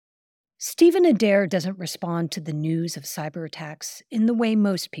Stephen Adair doesn't respond to the news of cyber attacks in the way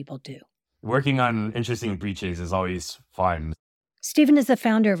most people do. Working on interesting breaches is always fun. Stephen is the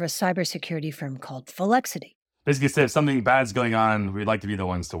founder of a cybersecurity firm called Flexity. Basically said if something bad's going on, we'd like to be the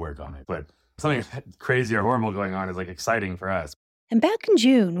ones to work on it. But something crazy or horrible going on is exciting for us. And back in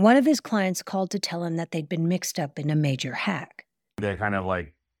June, one of his clients called to tell him that they'd been mixed up in a major hack. They're kind of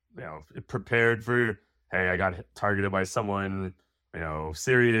prepared for, hey, I got targeted by someone,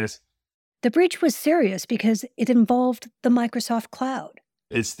 serious. The breach was serious because it involved the Microsoft cloud.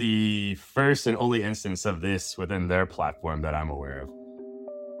 It's the first and only instance of this within their platform that I'm aware of.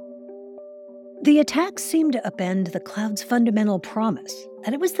 The attack seemed to upend the cloud's fundamental promise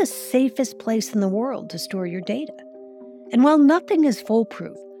that it was the safest place in the world to store your data. And while nothing is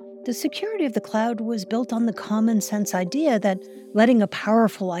foolproof, the security of the cloud was built on the common sense idea that letting a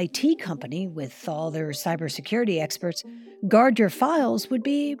powerful IT company with all their cybersecurity experts guard your files would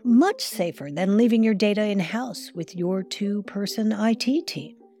be much safer than leaving your data in-house with your two-person IT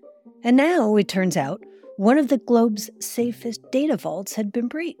team. And now, it turns out, one of the globe's safest data vaults had been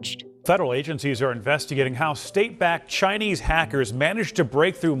breached. Federal agencies are investigating how state-backed Chinese hackers managed to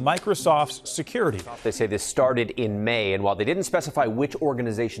break through Microsoft's security. They say this started in May, and while they didn't specify which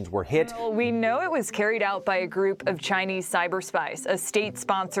organizations were hit... Well, we know it was carried out by a group of Chinese cyber spies, a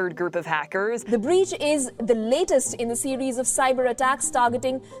state-sponsored group of hackers. The breach is the latest in the series of cyber attacks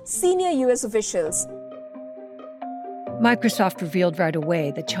targeting senior U.S. officials. Microsoft revealed right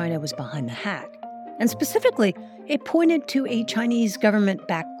away that China was behind the hack. And specifically, it pointed to a Chinese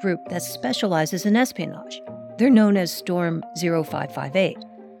government-backed group that specializes in espionage. They're known as Storm 0558.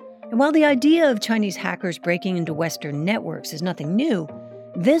 And while the idea of Chinese hackers breaking into Western networks is nothing new,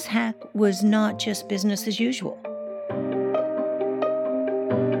 this hack was not just business as usual.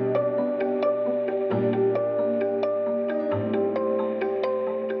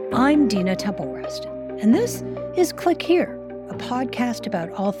 I'm Dina Temple-Raston, and this is Click Here, a podcast about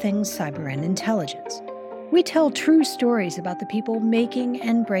all things cyber and intelligence. We tell true stories about the people making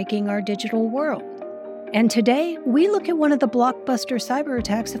and breaking our digital world. And today, we look at one of the blockbuster cyber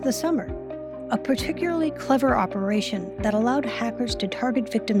attacks of the summer, a particularly clever operation that allowed hackers to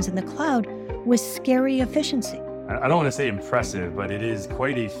target victims in the cloud with scary efficiency. I don't want to say impressive, but it is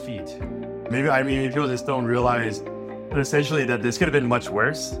quite a feat. Maybe people just don't realize essentially that this could have been much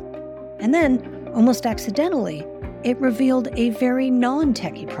worse. And then, almost accidentally, it revealed a very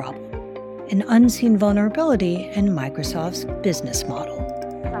non-techie problem, an unseen vulnerability in Microsoft's business model.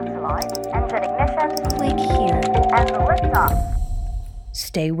 Engine ignition, click here, and liftoff.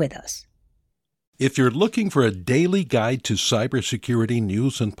 Stay with us. If you're looking for a daily guide to cybersecurity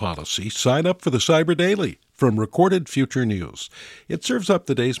news and policy, sign up for the Cyber Daily from Recorded Future News. It serves up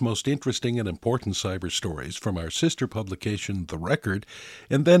the day's most interesting and important cyber stories from our sister publication, The Record,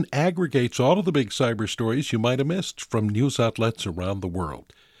 and then aggregates all of the big cyber stories you might have missed from news outlets around the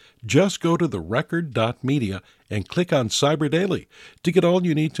world. Just go to therecord.media and click on Cyber Daily to get all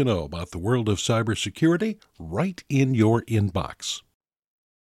you need to know about the world of cybersecurity right in your inbox.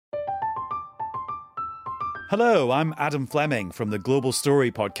 Hello, I'm Adam Fleming from the Global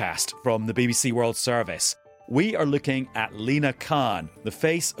Story podcast from the BBC World Service. We are looking at Lina Khan, the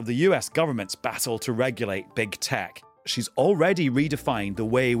face of the US government's battle to regulate big tech. She's already redefined the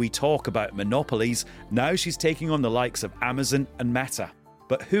way we talk about monopolies. Now she's taking on the likes of Amazon and Meta.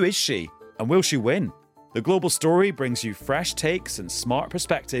 But who is she, and will she win? The Global Story brings you fresh takes and smart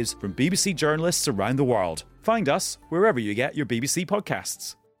perspectives from BBC journalists around the world. Find us wherever you get your BBC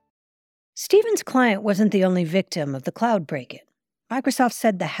podcasts. Stephen's client wasn't the only victim of the cloud break-in. Microsoft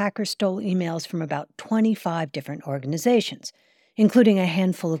said the hacker stole emails from about 25 different organizations, including a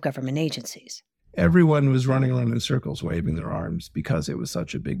handful of government agencies. Everyone was running around in circles waving their arms because it was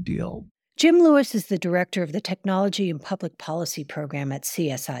such a big deal. Jim Lewis is the director of the Technology and Public Policy program at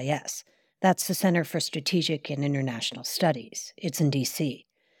CSIS. That's the Center for Strategic and International Studies. It's in D.C.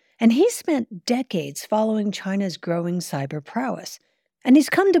 And he's spent decades following China's growing cyber prowess. And he's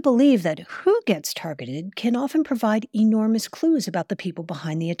come to believe that who gets targeted can often provide enormous clues about the people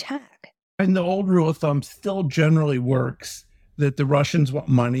behind the attack. And the old rule of thumb still generally works, that the Russians want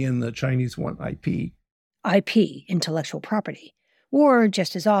money and the Chinese want IP. IP, intellectual property, or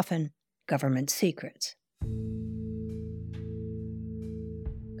just as often, government secrets.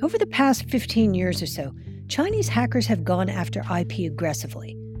 Over the past 15 years or so, Chinese hackers have gone after IP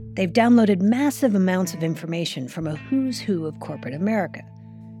aggressively. They've downloaded massive amounts of information from a who's who of corporate America.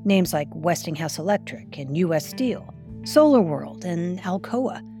 Names like Westinghouse Electric and U.S. Steel, SolarWorld and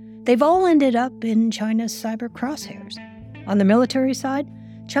Alcoa. They've all ended up in China's cyber crosshairs. On the military side,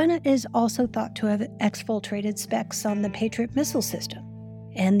 China is also thought to have exfiltrated specs on the Patriot missile system.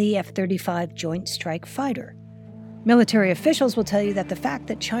 and the F-35 Joint Strike Fighter. Military officials will tell you that the fact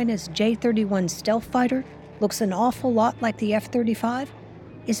that China's J-31 stealth fighter looks an awful lot like the F-35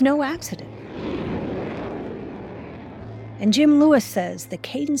 is no accident. And Jim Lewis says the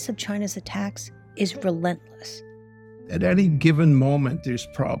cadence of China's attacks is relentless. At any given moment, there's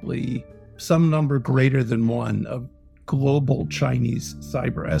probably some number greater than one of global Chinese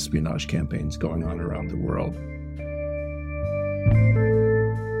cyber espionage campaigns going on around the world.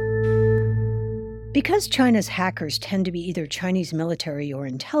 Because China's hackers tend to be either Chinese military or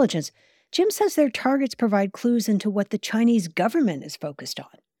intelligence, Jim says their targets provide clues into what the Chinese government is focused on.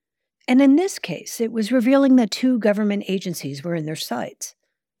 And in this case, it was revealing that two government agencies were in their sights.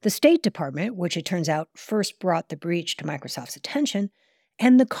 The State Department, which it turns out first brought the breach to Microsoft's attention,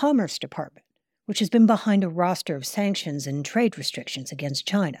 and the Commerce Department, which has been behind a roster of sanctions and trade restrictions against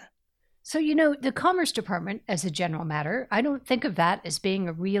China. So, the Commerce Department, as a general matter, I don't think of that as being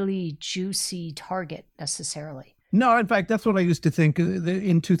a really juicy target necessarily. No, in fact, that's what I used to think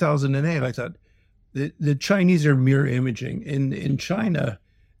in 2008. I thought the Chinese are mirror imaging. In China,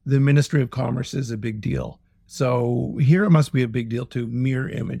 the Ministry of Commerce is a big deal. So here it must be a big deal too, mirror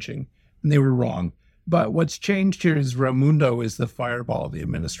imaging. And they were wrong. But what's changed here is Raimundo is the fireball of the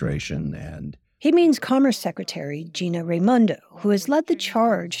administration. And he means Commerce Secretary Gina Raimondo, who has led the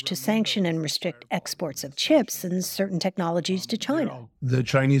charge to sanction and restrict exports of chips and certain technologies to China. The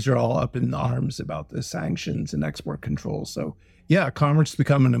Chinese are all up in arms about the sanctions and export controls. So yeah, commerce has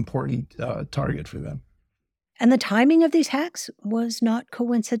become an important target for them. And the timing of these hacks was not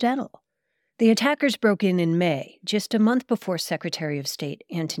coincidental. The attackers broke in May, just a month before Secretary of State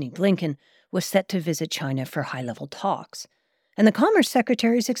Antony Blinken was set to visit China for high-level talks. And the Commerce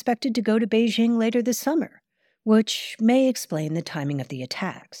Secretary is expected to go to Beijing later this summer, which may explain the timing of the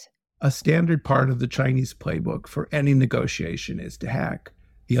attacks. A standard part of the Chinese playbook for any negotiation is to hack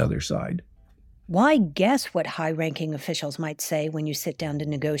the other side. Why guess what high-ranking officials might say when you sit down to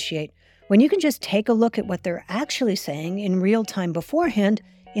negotiate, when you can just take a look at what they're actually saying in real time beforehand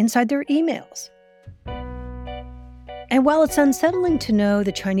inside their emails? And while it's unsettling to know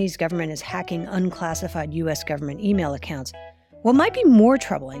the Chinese government is hacking unclassified U.S. government email accounts, what might be more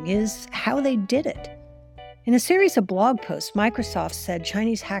troubling is how they did it. In a series of blog posts, Microsoft said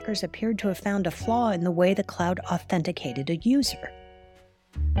Chinese hackers appeared to have found a flaw in the way the cloud authenticated a user.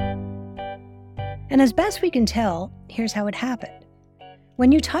 And as best we can tell, here's how it happened.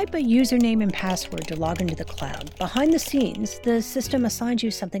 When you type a username and password to log into the cloud, behind the scenes, the system assigns you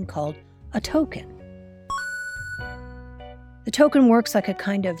something called a token. The token works like a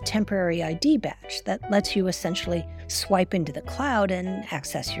kind of temporary ID badge that lets you essentially swipe into the cloud and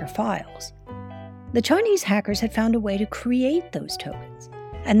access your files. The Chinese hackers had found a way to create those tokens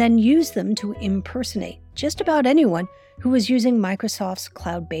and then use them to impersonate just about anyone who was using Microsoft's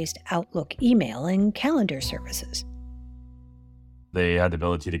cloud-based Outlook email and calendar services. They had the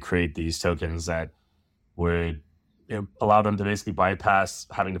ability to create these tokens that would allow them to basically bypass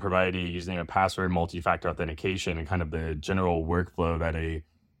having to provide a username and password, multi-factor authentication, and kind of the general workflow that a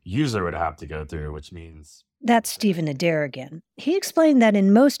user would have to go through, which means... That's Stephen Adair again. He explained that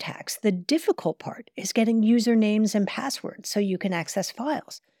in most hacks, the difficult part is getting usernames and passwords so you can access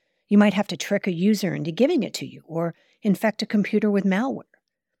files. You might have to trick a user into giving it to you or infect a computer with malware.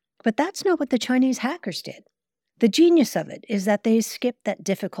 But that's not what the Chinese hackers did. The genius of it is that they skipped that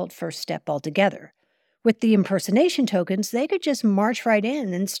difficult first step altogether. With the impersonation tokens, they could just march right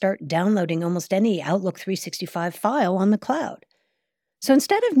in and start downloading almost any Outlook 365 file on the cloud. So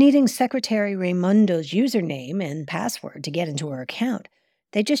instead of needing Secretary Raimondo's username and password to get into her account,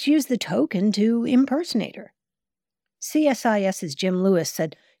 they just used the token to impersonate her. CSIS's Jim Lewis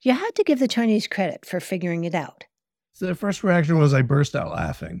said you had to give the Chinese credit for figuring it out. So the first reaction was I burst out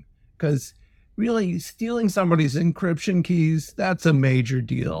laughing, because really stealing somebody's encryption keys, that's a major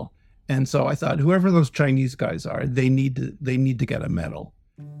deal. And so I thought, whoever those Chinese guys are, they need to get a medal.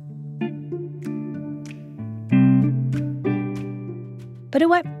 But it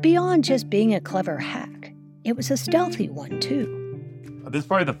went beyond just being a clever hack. It was a stealthy one, too. This is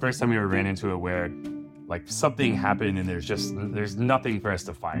probably the first time we ever ran into it where something happened and there's nothing for us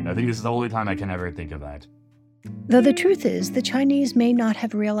to find. I think this is the only time I can ever think of that. Though the truth is, the Chinese may not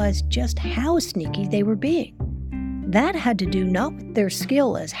have realized just how sneaky they were being. That had to do not with their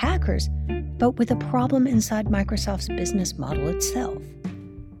skill as hackers, but with a problem inside Microsoft's business model itself.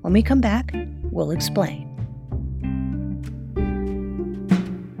 When we come back, we'll explain.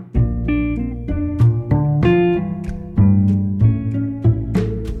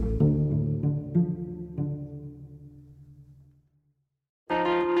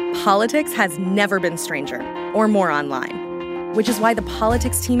 Politics has never been stranger or more online. which is why the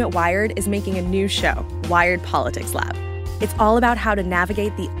politics team at Wired is making a new show, Wired Politics Lab. It's all about how to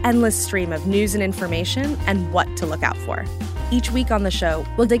navigate the endless stream of news and information and what to look out for. Each week on the show,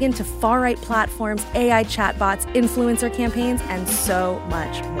 we'll dig into far-right platforms, AI chatbots, influencer campaigns, and so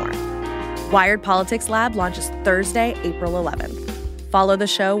much more. Wired Politics Lab launches Thursday, April 11th. Follow the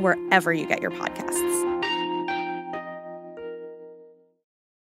show wherever you get your podcasts.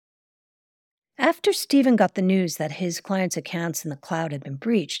 After Stephen got the news that his clients' accounts in the cloud had been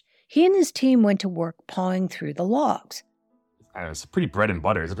breached, he and his team went to work pawing through the logs. It's pretty bread and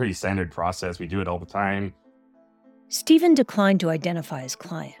butter. It's a pretty standard process. We do it all the time. Stephen declined to identify his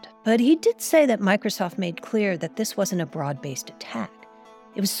client, but he did say that Microsoft made clear that this wasn't a broad-based attack.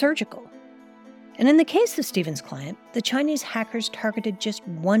 It was surgical. And in the case of Stephen's client, the Chinese hackers targeted just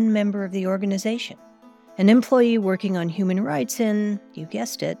one member of the organization, an employee working on human rights in, you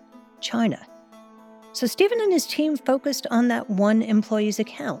guessed it, China. So Stephen and his team focused on that one employee's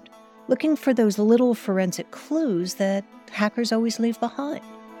account, looking for those little forensic clues that hackers always leave behind.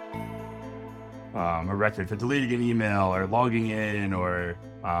 A record for deleting an email or logging in or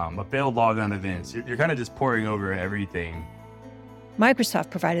a failed logon events. You're kind of just poring over everything. Microsoft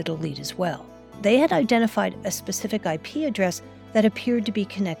provided a lead as well. They had identified a specific IP address that appeared to be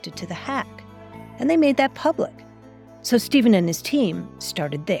connected to the hack, and they made that public. So Stephen and his team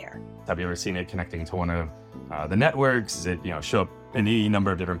started there. Have you ever seen it connecting to one of the networks? Does it show up in any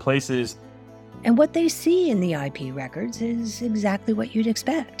number of different places? And what they see in the IP records is exactly what you'd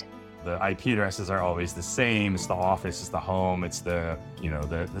expect. The IP addresses are always the same. It's the office, it's the home, it's the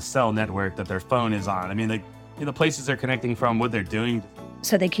cell network that their phone is on. I mean, the places they're connecting from, what they're doing.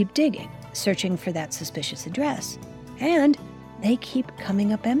 So they keep digging, searching for that suspicious address, and they keep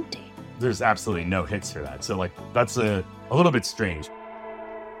coming up empty. There's absolutely no hits for that. So that's a little bit strange.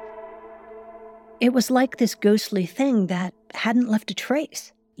 It was like this ghostly thing that hadn't left a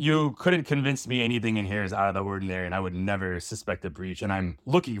trace. You couldn't convince me anything in here is out of the ordinary, and I would never suspect a breach, and I'm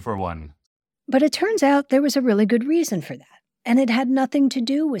looking for one. But it turns out there was a really good reason for that, and it had nothing to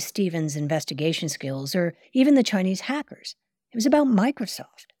do with Stephen's investigation skills or even the Chinese hackers. It was about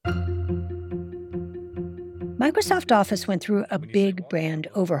Microsoft. Microsoft Office went through a big brand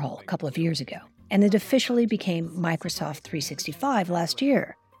overhaul a couple of years ago, and it officially became Microsoft 365 last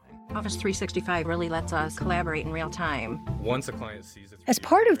year. Office 365 really lets us collaborate in real time. Once a client sees it. As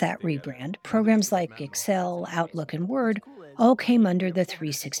part of that rebrand, programs like Excel, Outlook, and Word all came under the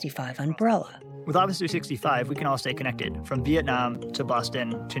 365 umbrella. With Office 365, we can all stay connected, from Vietnam to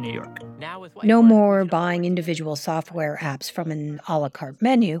Boston to New York. No more buying individual software apps from an a la carte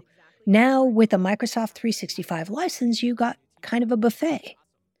menu. Now, with a Microsoft 365 license, you got kind of a buffet.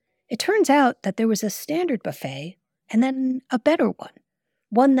 It turns out that there was a standard buffet and then a better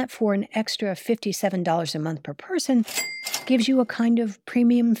one that for an extra $57 a month per person gives you a kind of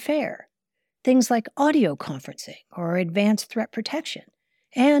premium fare. Things like audio conferencing or advanced threat protection,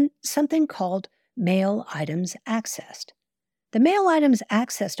 and something called Mail Items Accessed. The Mail Items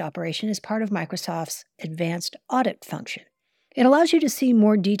Accessed operation is part of Microsoft's advanced audit function. It allows you to see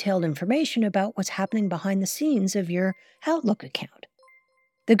more detailed information about what's happening behind the scenes of your Outlook account.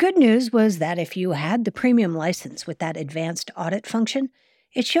 The good news was that if you had the premium license with that advanced audit function,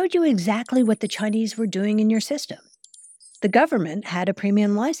 it showed you exactly what the Chinese were doing in your system. The government had a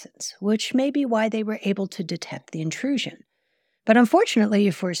premium license, which may be why they were able to detect the intrusion. But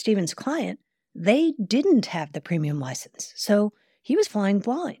unfortunately for Stephen's client, they didn't have the premium license, so he was flying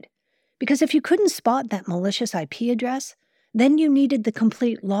blind. Because if you couldn't spot that malicious IP address, then you needed the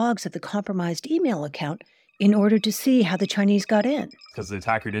complete logs of the compromised email account in order to see how the Chinese got in. Because the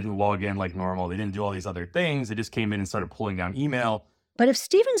attacker didn't log in like normal. They didn't do all these other things. They just came in and started pulling down email. But if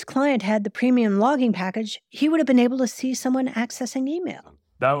Stephen's client had the premium logging package, he would have been able to see someone accessing email.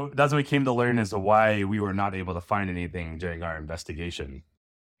 That's what we came to learn as to why we were not able to find anything during our investigation.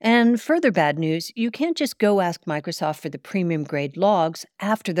 And further bad news, you can't just go ask Microsoft for the premium grade logs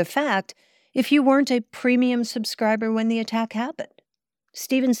after the fact if you weren't a premium subscriber when the attack happened.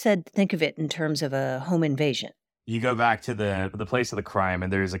 Stephen said think of it in terms of a home invasion. You go back to the place of the crime,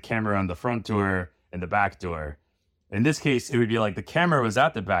 and there's a camera on the front door and the back door. In this case, it would be like the camera was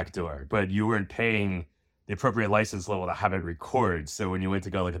at the back door, but you weren't paying the appropriate license level to have it record. So when you went to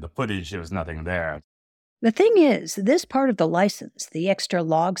go look at the footage, there was nothing there. The thing is, this part of the license, the extra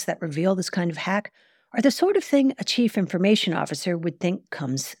logs that reveal this kind of hack, are the sort of thing a chief information officer would think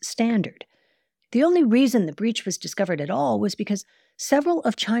comes standard. The only reason the breach was discovered at all was because several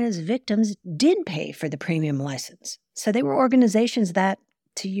of China's victims did pay for the premium license. So they were organizations that,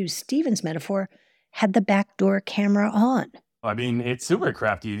 to use Stephen's metaphor, had the backdoor camera on. I mean, it's super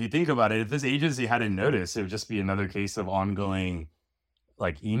crafty. If you think about it, if this agency hadn't noticed, it would just be another case of ongoing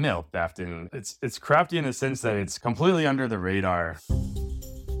like email theft. And it's crafty in the sense that it's completely under the radar.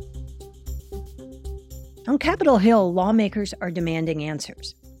 On Capitol Hill, lawmakers are demanding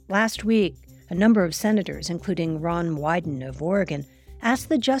answers. Last week, a number of senators, including Ron Wyden of Oregon, asked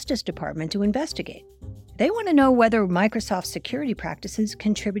the Justice Department to investigate. They want to know whether Microsoft's security practices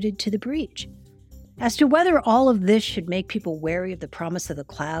contributed to the breach. As to whether all of this should make people wary of the promise of the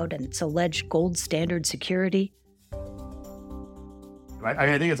cloud and its alleged gold standard security.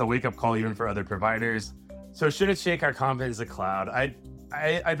 I think it's a wake-up call even for other providers. So should it shake our confidence in the cloud?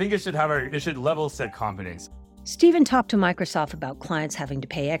 I think it should level set confidence. Stephen talked to Microsoft about clients having to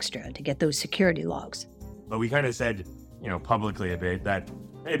pay extra to get those security logs. But we kind of said, publicly a bit that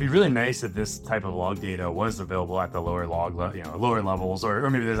it'd be really nice if this type of log data was available at the lower lower levels, or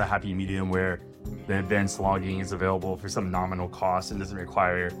maybe there's a happy medium where the advanced logging is available for some nominal cost and doesn't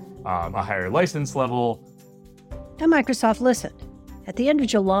require a higher license level. And Microsoft listened. At the end of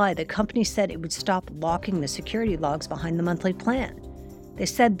July, the company said it would stop locking the security logs behind the monthly plan. They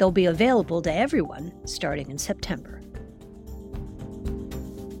said they'll be available to everyone starting in September.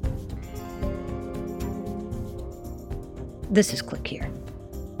 This is Click Here.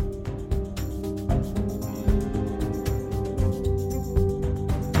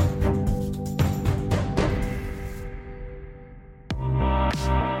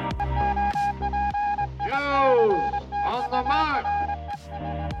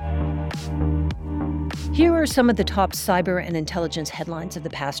 Here are some of the top cyber and intelligence headlines of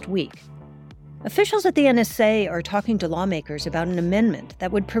the past week. Officials at the NSA are talking to lawmakers about an amendment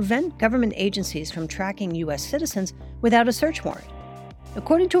that would prevent government agencies from tracking U.S. citizens without a search warrant.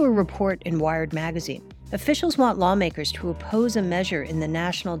 According to a report in Wired magazine, officials want lawmakers to oppose a measure in the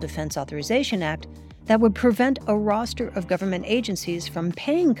National Defense Authorization Act that would prevent a roster of government agencies from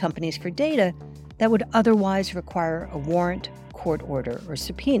paying companies for data that would otherwise require a warrant, court order, or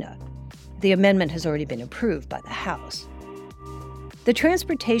subpoena. The amendment has already been approved by the House. The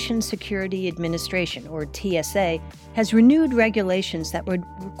Transportation Security Administration, or TSA, has renewed regulations that would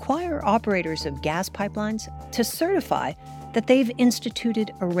require operators of gas pipelines to certify that they've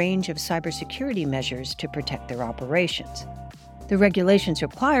instituted a range of cybersecurity measures to protect their operations. The regulations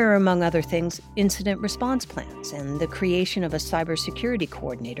require, among other things, incident response plans and the creation of a cybersecurity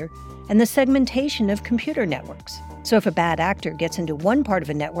coordinator and the segmentation of computer networks. So if a bad actor gets into one part of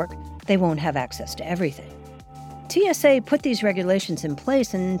a network, they won't have access to everything. TSA put these regulations in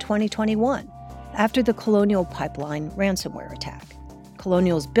place in 2021 after the Colonial Pipeline ransomware attack.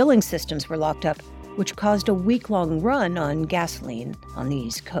 Colonial's billing systems were locked up, which caused a week-long run on gasoline on the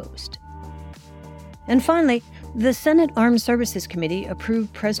East Coast. And finally, the Senate Armed Services Committee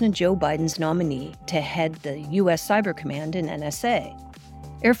approved President Joe Biden's nominee to head the U.S. Cyber Command and NSA.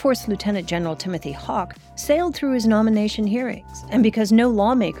 Air Force Lieutenant General Timothy Hawk sailed through his nomination hearings, and because no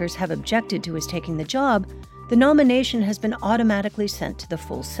lawmakers have objected to his taking the job, the nomination has been automatically sent to the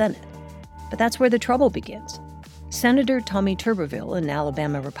full Senate. But that's where the trouble begins. Senator Tommy Tuberville, an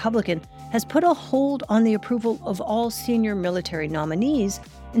Alabama Republican, has put a hold on the approval of all senior military nominees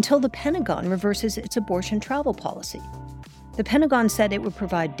until the Pentagon reverses its abortion travel policy. The Pentagon said it would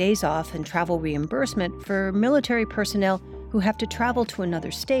provide days off and travel reimbursement for military personnel who have to travel to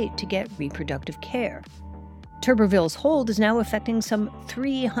another state to get reproductive care. Tuberville's hold is now affecting some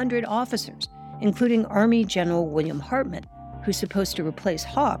 300 officers, including Army General William Hartman, who's supposed to replace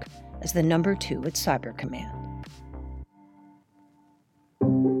Hawk as the number 2 at Cyber Command.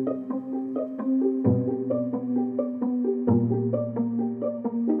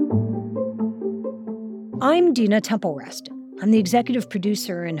 I'm Dina Temple-Raston. I'm the executive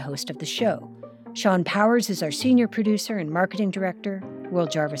producer and host of the show. Sean Powers is our senior producer and marketing director, Will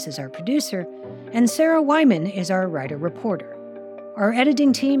Jarvis is our producer, and Sarah Wyman is our writer-reporter. Our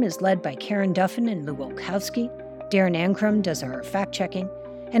editing team is led by Karen Duffin and Lou Wilkowski. Darren Ankrum does our fact-checking,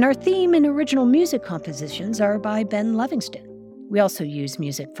 and our theme and original music compositions are by Ben Livingston. We also use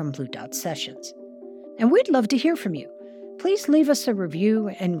music from Blue Dot Sessions. And we'd love to hear from you. Please leave us a review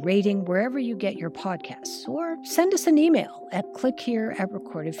and rating wherever you get your podcasts, or send us an email at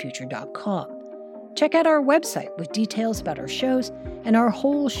clickhere@recordedfuture.com. Check out our website with details about our shows and our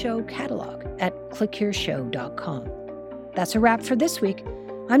whole show catalog at clickhereshow.com. That's a wrap for this week.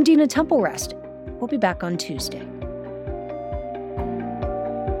 I'm Dina Temple-Raston. We'll be back on Tuesday.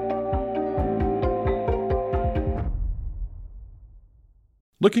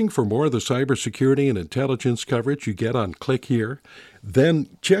 Looking for more of the cybersecurity and intelligence coverage you get on Click Here? Then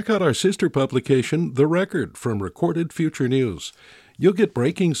check out our sister publication, The Record, from Recorded Future News. You'll get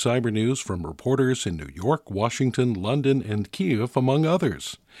breaking cyber news from reporters in New York, Washington, London, and Kiev, among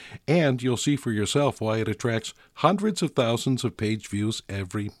others. And you'll see for yourself why it attracts hundreds of thousands of page views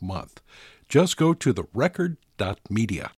every month. Just go to therecord.media.